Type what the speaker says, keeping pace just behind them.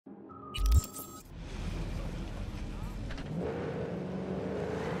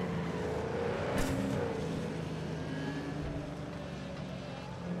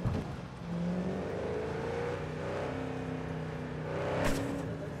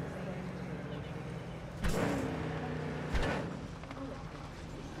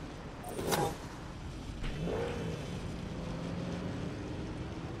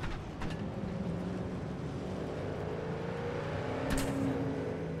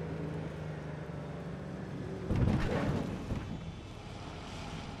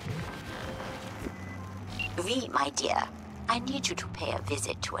V, my dear, I need you to pay a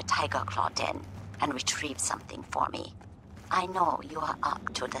visit to a tiger claw den and retrieve something for me. I know you are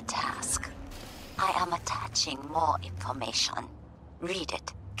up to the task. I am attaching more information. Read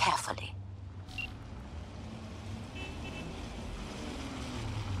it carefully.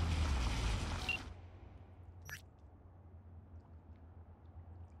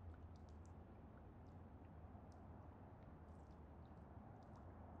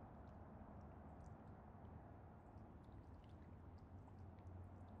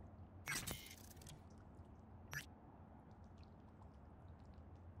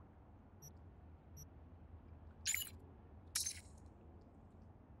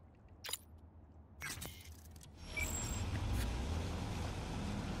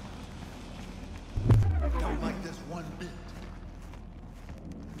 Don't like this one bit.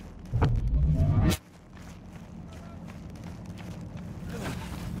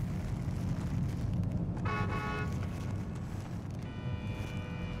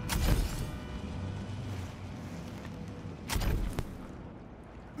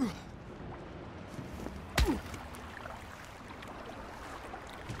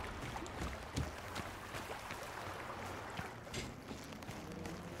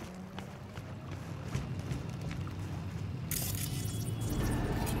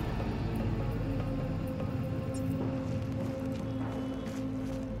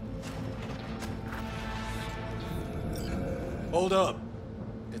 Hold up.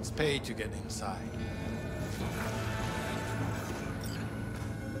 It's paid to get inside.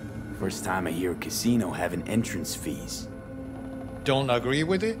 First time I hear a casino having entrance fees. Don't agree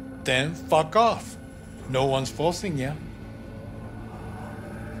with it? Then fuck off. No one's forcing you.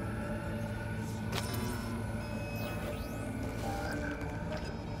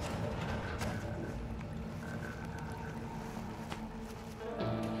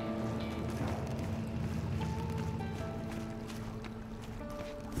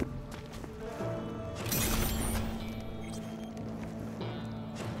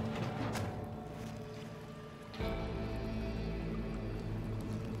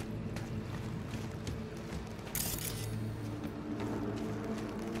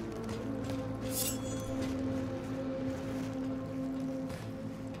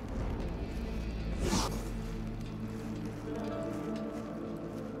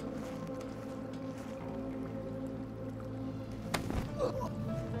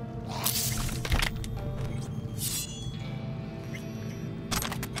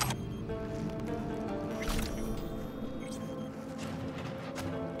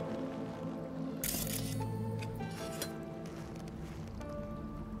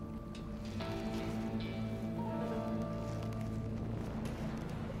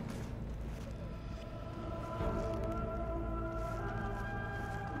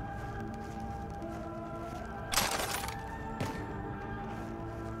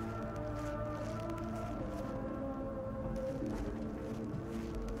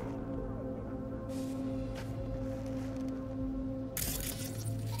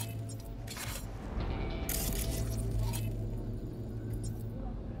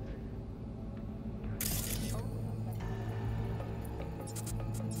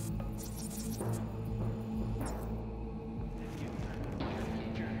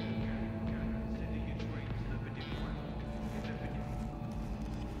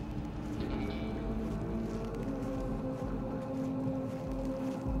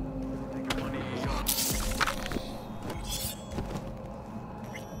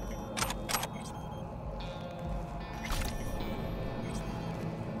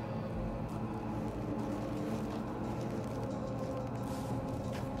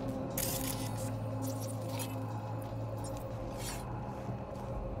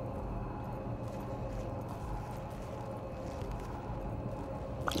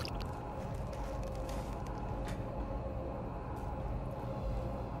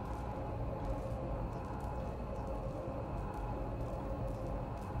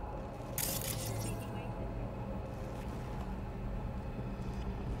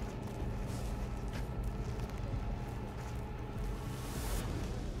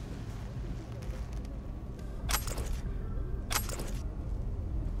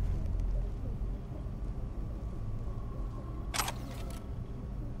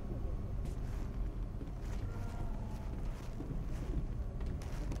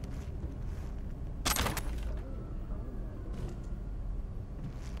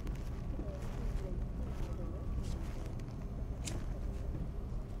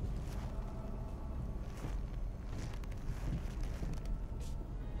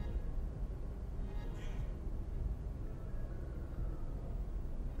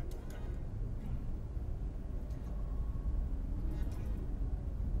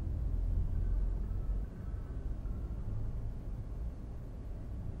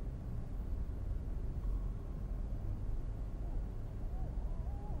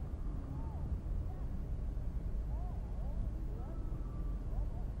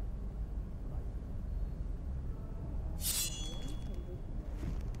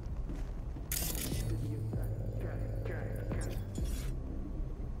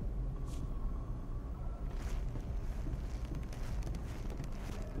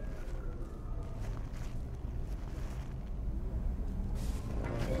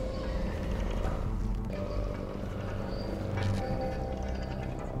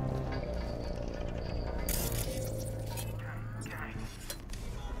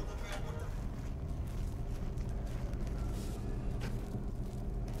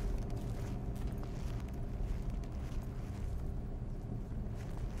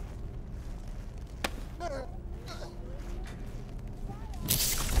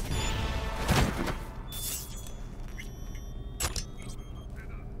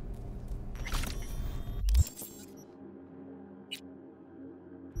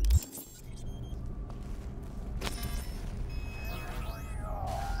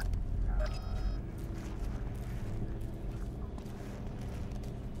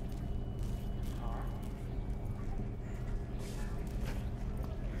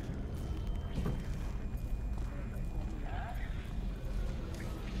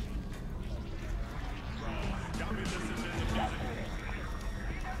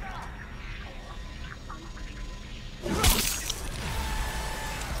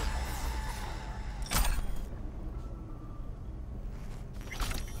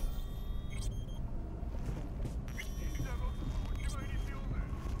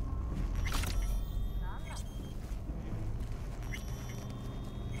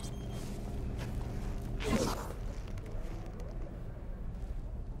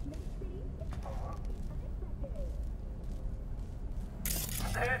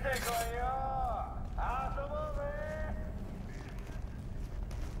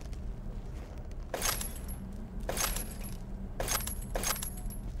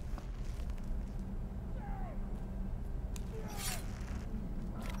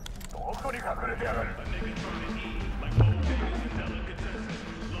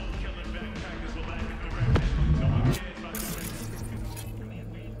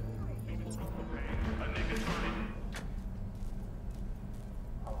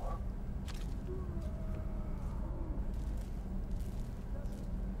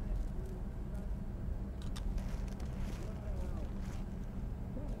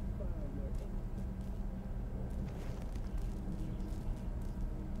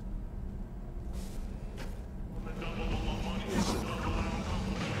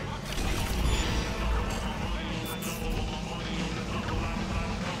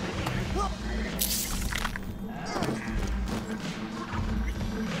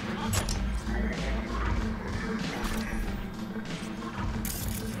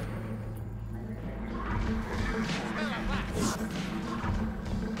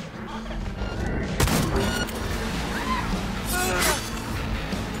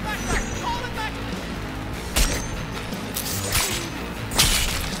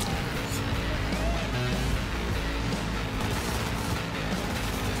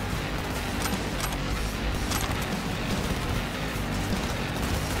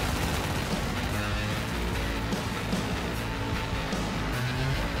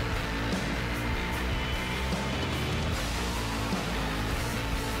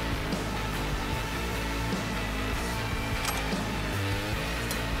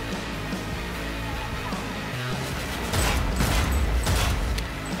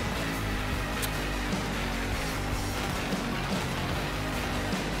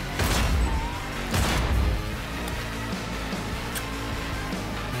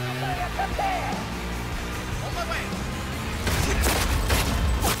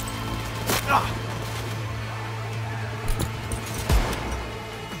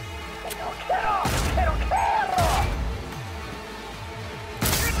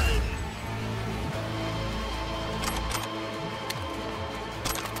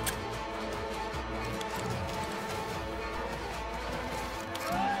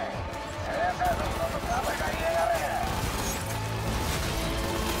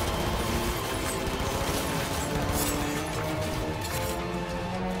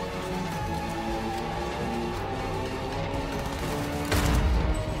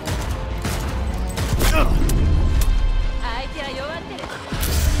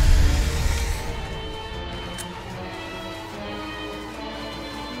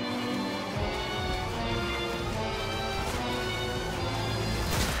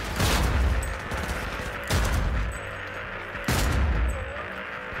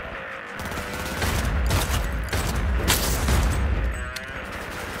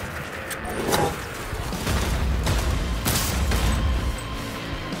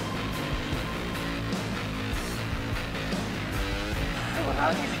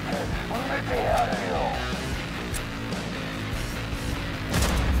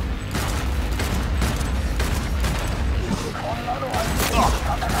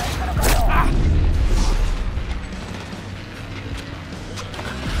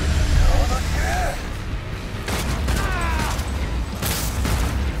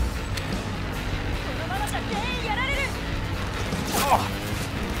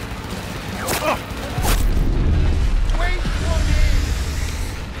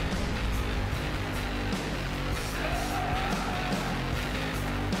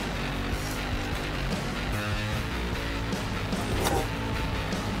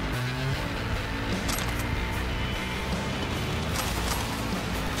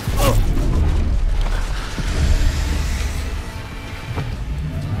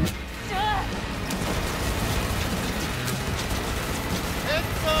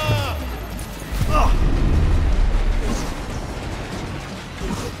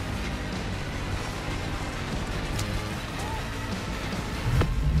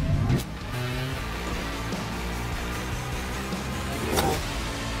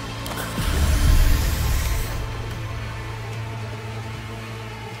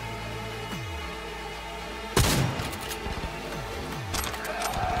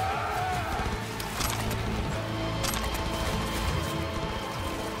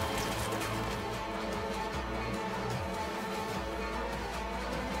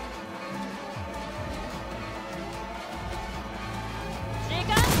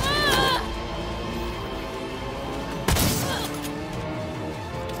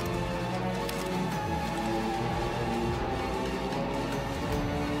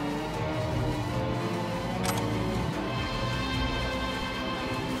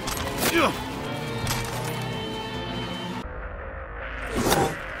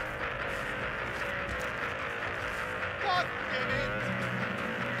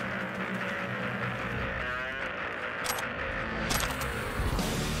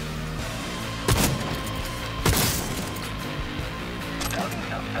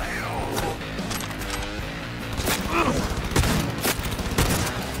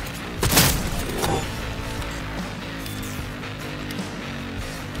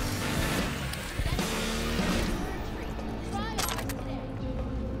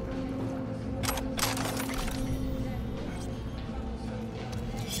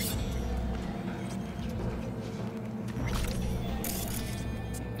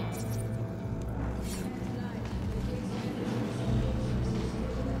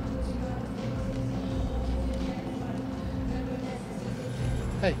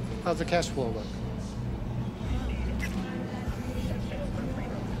 Hey, how's the cash flow look?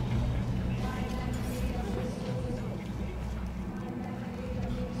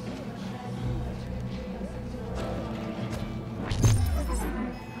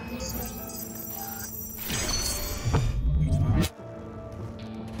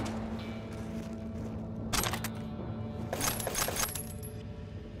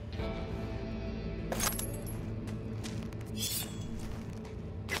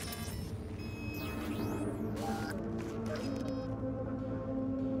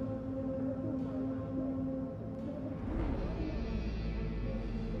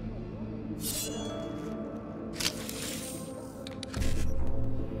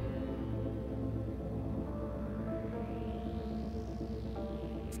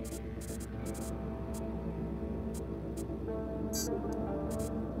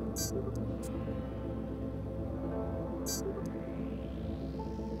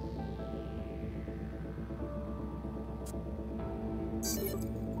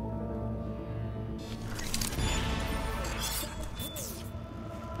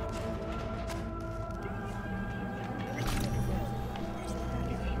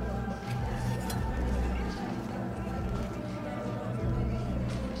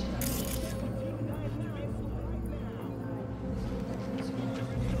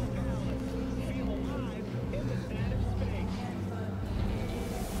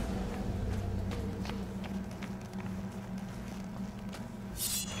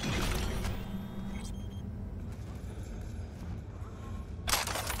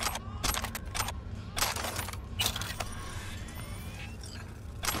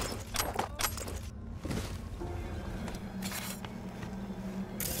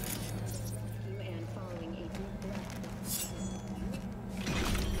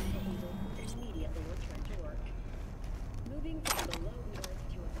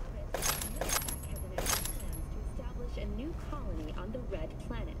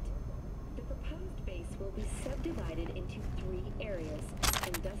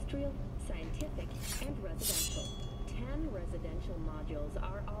 modules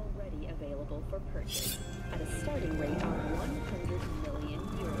are already available for purchase at a starting rate of 100 million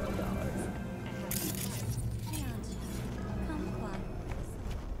euro dollars. A happy price. Come quiet.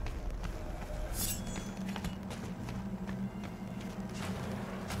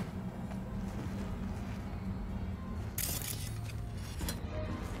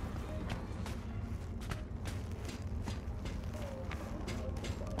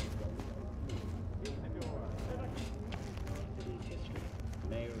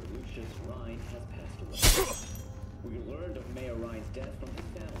 We learned of Mayor Ryan's death from his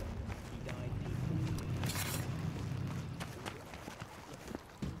family. He died peacefully.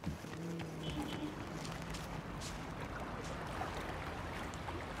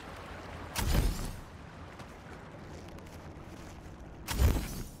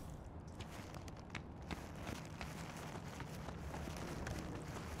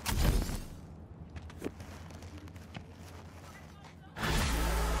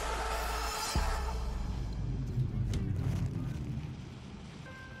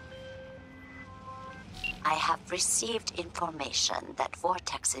 I have received information that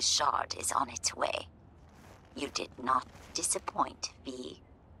Vortex's shard is on its way. You did not disappoint, V.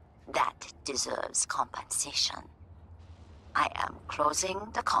 That deserves compensation. I am closing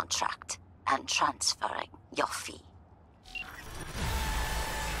the contract and transferring your fee.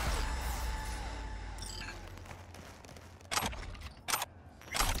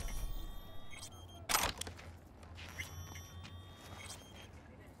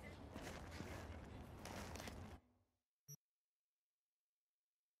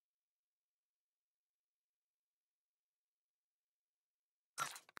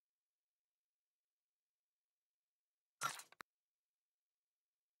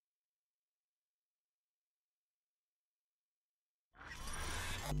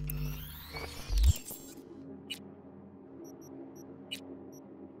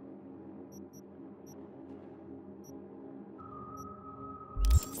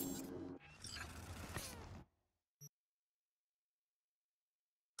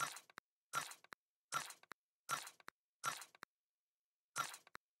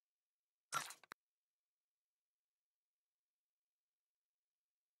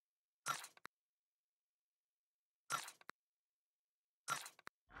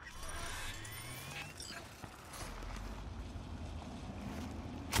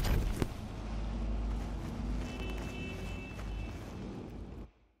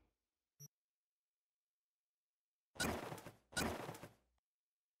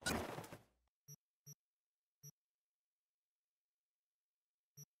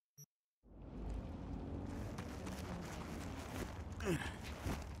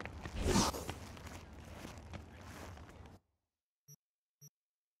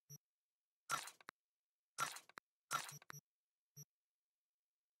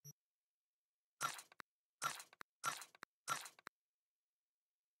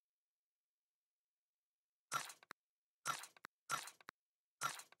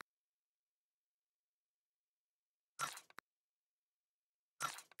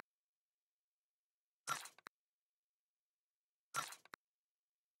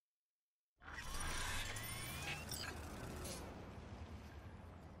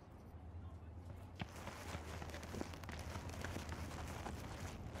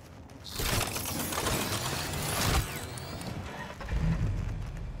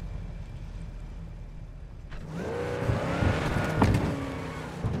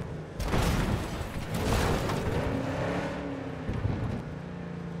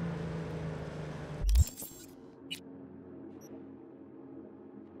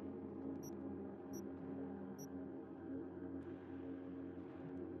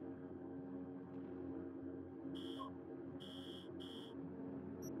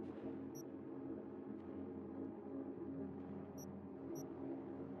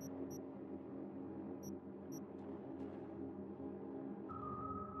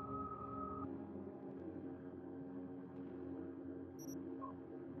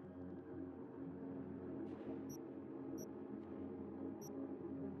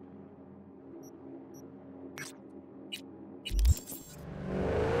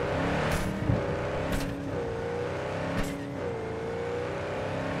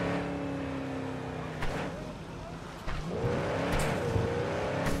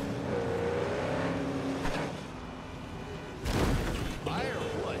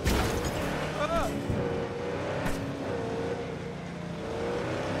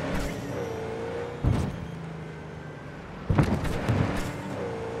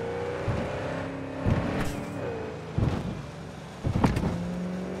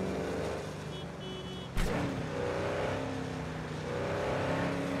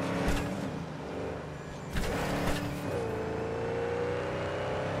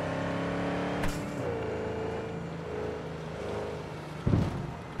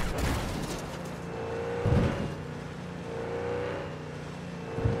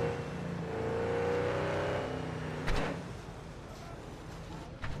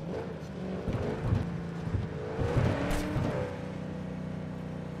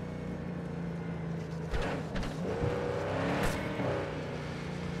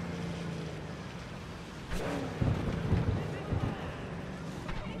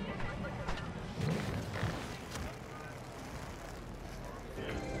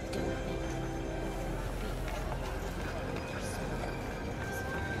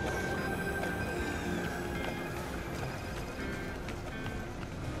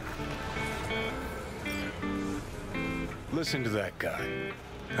 Listen to that guy.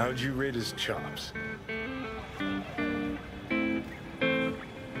 How'd you rate his chops? To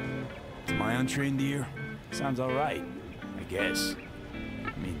my untrained ear, sounds all right, I guess.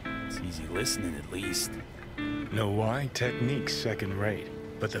 I mean, it's easy listening at least. Know why? Technique's second rate.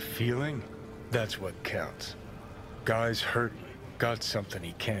 But the feeling? That's what counts. Guy's hurting, got something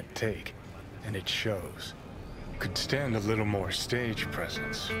he can't take, and it shows. Could stand a little more stage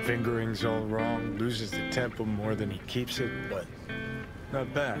presence. Fingering's all wrong, loses the tempo more than he keeps it, but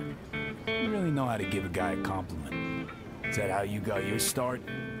not bad. You really know how to give a guy a compliment. Is that how you got your start?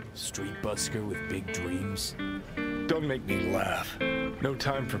 Street busker with big dreams? Don't make me laugh. No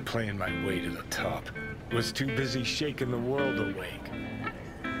time for playing my way to the top. Was too busy shaking the world awake.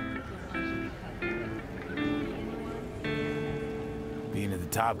 Being at the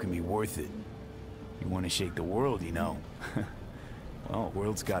top can be worth it. You want to shake the world, you know. Well, the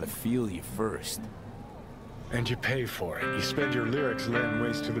world's got to feel you first. And you pay for it. You spend your lyrics laying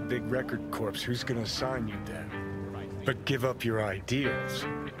waste to the big record corps. Who's gonna sign you then? But give up your ideals,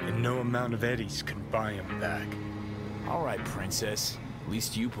 and no amount of eddies can buy them back. All right, princess. At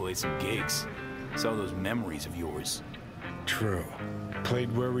least you played some gigs. Saw those memories of yours. True.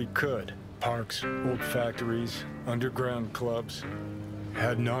 Played where we could. Parks, old factories, underground clubs.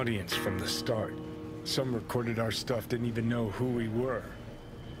 Had an audience from the start. Some recorded our stuff, didn't even know who we were.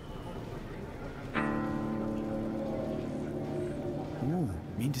 Ooh,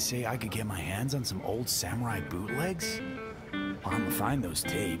 mean to say I could get my hands on some old samurai bootlegs? I'ma find those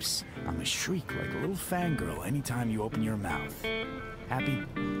tapes. I'ma shriek like a little fangirl anytime you open your mouth. Happy?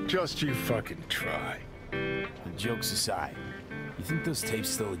 Just you fucking try. But jokes aside, you think those tapes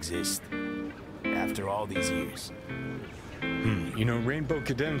still exist? After all these years? You know, Rainbow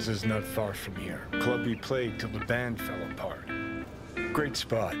Cadenza's not far from here. Club we played till the band fell apart. Great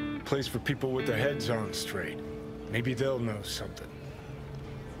spot. Place for people with their heads on straight. Maybe they'll know something.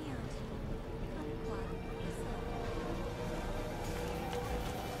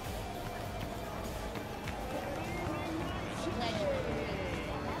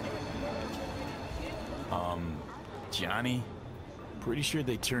 Johnny? Pretty sure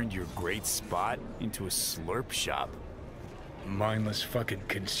they turned your great spot into a slurp shop. Mindless fucking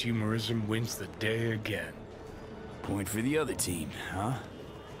consumerism wins the day again. Point for the other team, huh?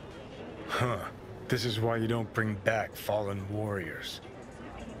 Huh. This is why you don't bring back fallen warriors.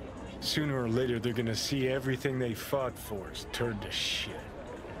 Sooner or later, they're gonna see everything they fought for is turned to shit.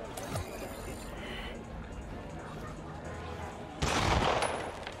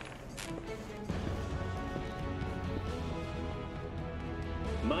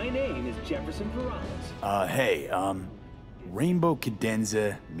 My name is Jefferson Perales. Hey, Rainbow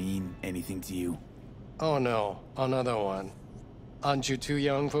Cadenza mean anything to you? Oh no, another one. Aren't you too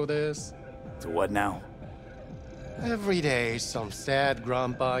young for this? To what now? Every day, some sad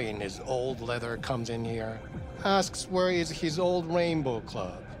grandpa in his old leather comes in here, asks where is his old Rainbow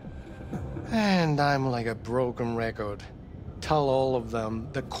Club. And I'm like a broken record. Tell all of them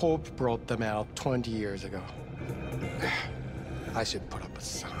the Corp brought them out 20 years ago. I should put up a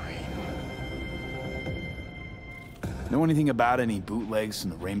sign. Know anything about any bootlegs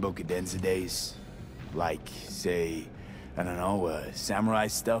from the Rainbow Cadenza days? Like, say, I don't know, samurai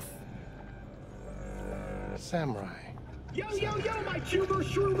stuff? Samurai. Yo, my tubers,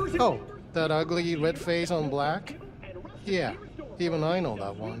 shroomers, and Oh, that ugly red face on black? Yeah, even I know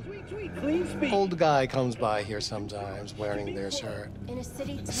that one. clean speed. Old guy comes by here sometimes wearing their shirt. In a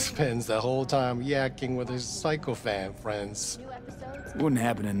city Spends the whole time yakking with his psychofan friends. new episodes Wouldn't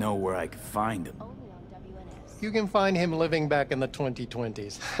happen to know where I could find them. only on WNS. You can find him living back in the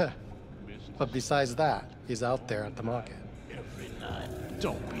 2020s. But besides that, he's out there at the market.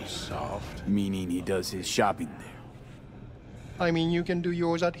 Don't be soft. Meaning he does his shopping there. I mean, you can do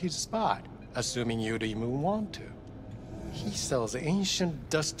yours at his spot, assuming you'd even want to. He sells ancient,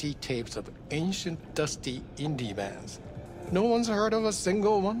 dusty tapes of ancient, dusty indie bands. No one's heard of a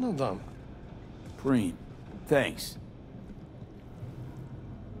single one of them. Preem, thanks.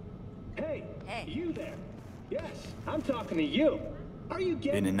 Hey, Hey. you there. Yes, I'm talking to you. Are you Been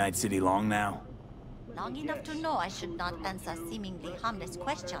getting... in Night City long now? Long enough to know I should not answer seemingly harmless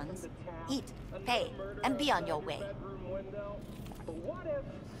questions. Eat, pay, and be on your way. What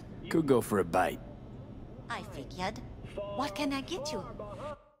if... Could go for a bite. I figured. What can I get you?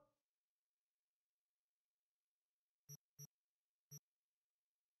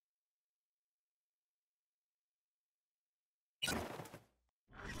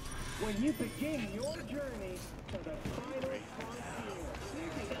 When you begin your journey to the final frontier.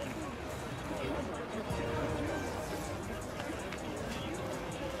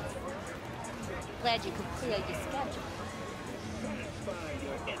 Glad you could clear your schedule. Satisfy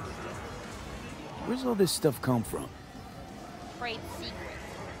your instinct. Where's all this stuff come from? Trade secrets.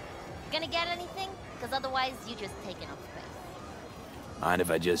 Gonna get anything? Because otherwise, you just taking up space. Mind if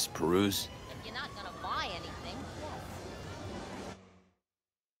I just peruse? If you're not gonna buy anything, yes.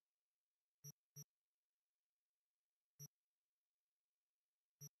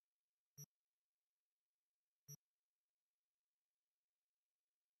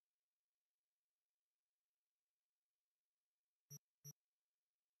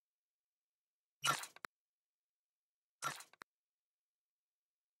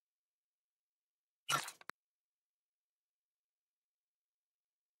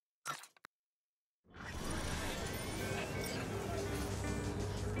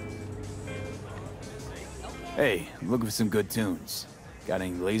 Hey, I'm looking for some good tunes. Got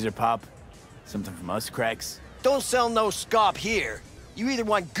any laser pop? Something from us cracks? Don't sell no scop here. You either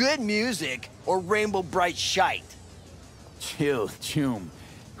want good music or Rainbow Bright shite? Chill, Choom.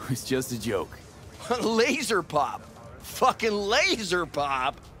 It was just a joke. Laser pop. Fucking laser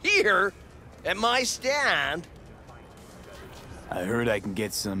pop. Here, at my stand. I heard I can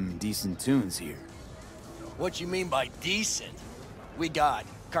get some decent tunes here. What you mean by decent? We got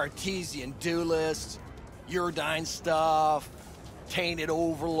Cartesian Duelists, Uridine stuff, Tainted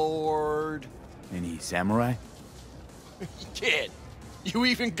Overlord. Any samurai? Kid, you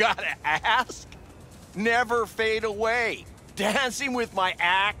even gotta ask? Never fade away. Dancing with my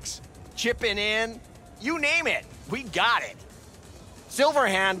axe, chipping in, you name it, we got it.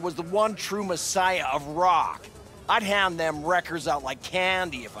 Silverhand was the one true messiah of rock. I'd hand them records out like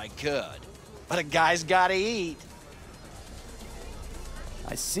candy if I could. But a guy's gotta eat.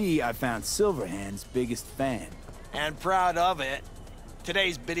 I see I found Silverhand's biggest fan. And proud of it.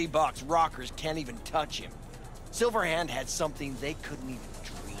 Today's bitty box rockers can't even touch him. Silverhand had something they couldn't even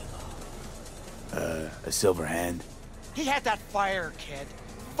dream of. A Silverhand? He had that fire, kid.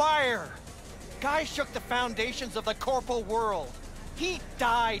 Fire! Guy shook the foundations of the corporal world. He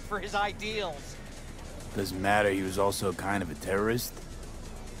died for his ideals. Doesn't matter, he was also kind of a terrorist.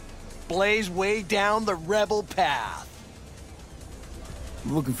 Blaze way down the rebel path.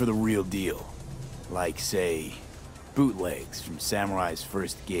 I'm looking for the real deal. Like, say, bootlegs from Samurai's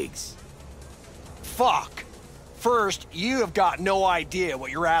first gigs. Fuck! First, you have got no idea what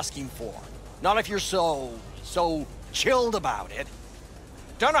you're asking for. Not if you're so chilled about it.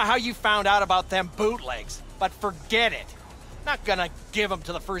 Don't know how you found out about them bootlegs, but forget it. Not gonna give them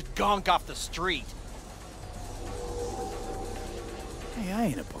to the first gonk off the street. Hey, I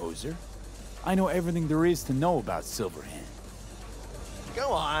ain't a poser. I know everything there is to know about Silverhand.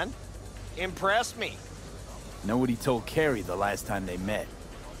 Go on. Impress me. Know what he told Carrie the last time they met?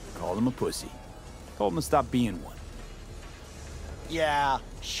 Called him a pussy. Told him to stop being one. Yeah,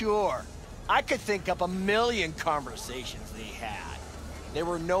 sure. I could think up a million conversations they had. There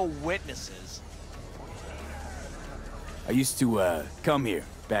were no witnesses. I used to, come here,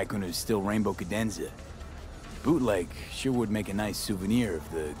 back when it was still Rainbow Cadenza. Bootleg sure would make a nice souvenir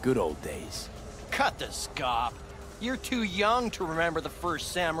of the good old days. Cut the scop. You're too young to remember the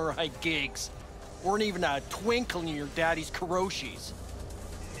first samurai gigs. Weren't even a twinkle in your daddy's karoshis.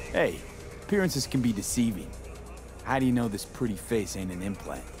 Hey, appearances can be deceiving. How do you know this pretty face ain't an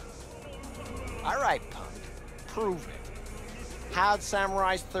implant? All right, punk. Prove it. How'd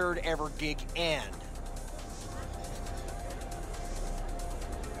Samurai's third ever gig end?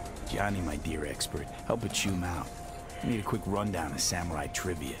 Johnny, my dear expert, help a Choom out. I need a quick rundown of samurai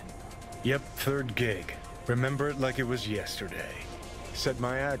trivia. Yep, third gig. Remember it like it was yesterday. Set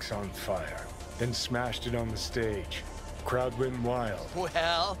my axe on fire, then smashed it on the stage. Crowd went wild.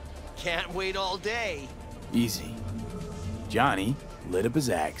 Well, can't wait all day. Easy. Johnny lit up his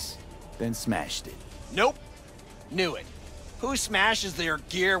axe, then smashed it. Nope. Knew it. Who smashes their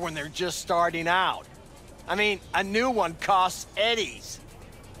gear when they're just starting out? I mean, a new one costs eddies.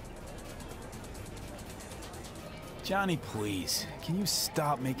 Johnny, please, can you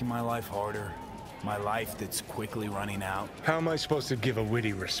stop making my life harder? My life that's quickly running out? How am I supposed to give a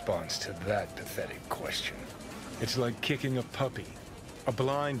witty response to that pathetic question? It's like kicking a puppy. A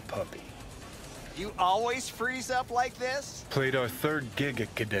blind puppy. You always freeze up like this? Played our third gig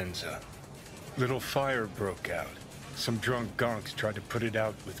at Cadenza. Little fire broke out. Some drunk gonks tried to put it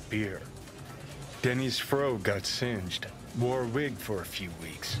out with beer. Denny's fro got singed. Wore a wig for a few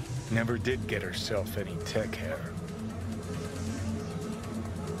weeks. Never did get herself any tech hair.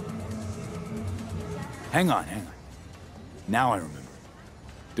 Hang on. Now I remember.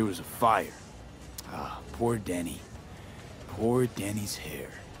 There was a fire. Ah, poor Denny. Poor Denny's hair.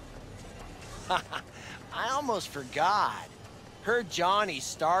 I almost forgot. Heard Johnny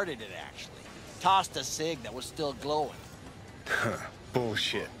started it, actually. Tossed a cig that was still glowing.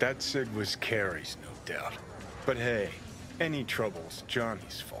 Bullshit. That cig was Carrie's, no doubt. But hey, any trouble's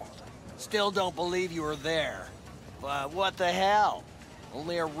Johnny's fault. Still don't believe you were there. But what the hell?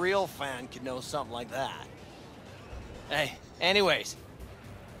 Only a real fan could know something like that. Hey, anyways,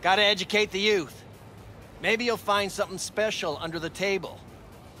 gotta educate the youth. Maybe you'll find something special under the table.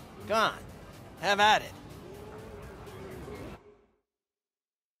 Go on, have at it.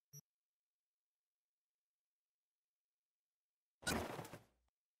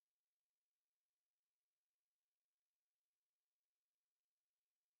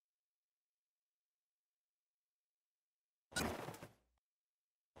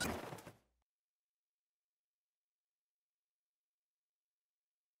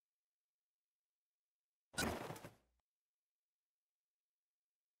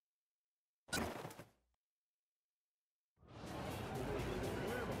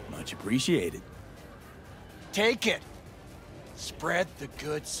 Much appreciated. Take it. Spread the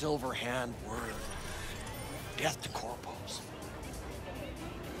good Silver Hand word. Death to corpos.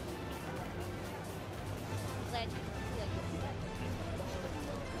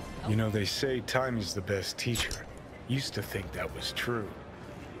 You know, they say time is the best teacher. Used to think that was true.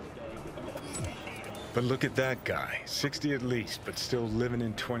 But look at that guy. 60 at least, but still living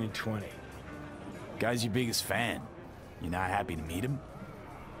in 2020. Guy's your biggest fan. You're not happy to meet him?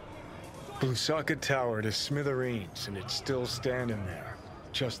 Blusaka Tower to smithereens, and it's still standing there.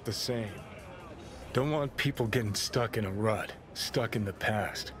 Just the same. Don't want people getting stuck in a rut, stuck in the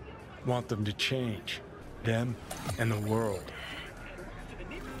past. Want them to change. Them and the world.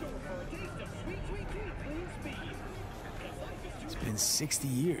 It's been 60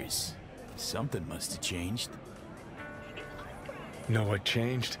 years. Something must have changed. Know what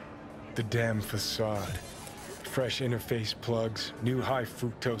changed? The damn facade. Fresh interface plugs, new high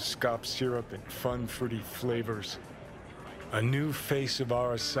fructose scop syrup, and fun fruity flavors. A new face of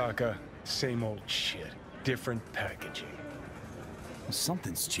Arasaka, same old shit, different packaging. Well,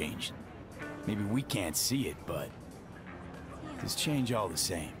 something's changing. Maybe we can't see it, but there's change all the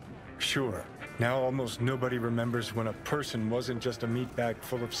same. Sure. Now almost nobody remembers when a person wasn't just a meat bag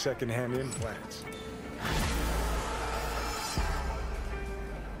full of secondhand implants.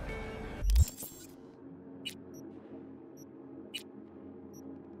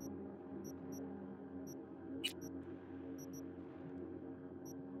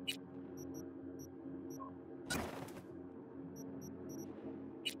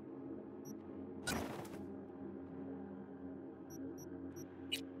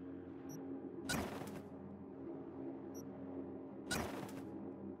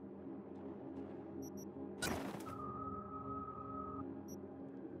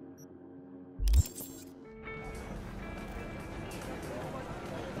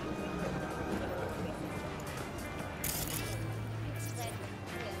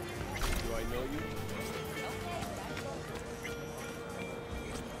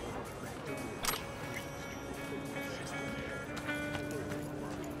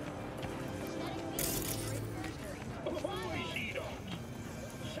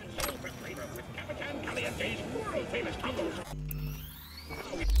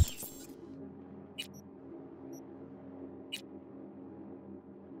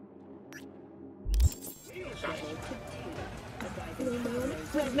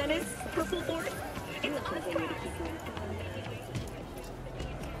 Red Menace, Purple Force, it's us, guys.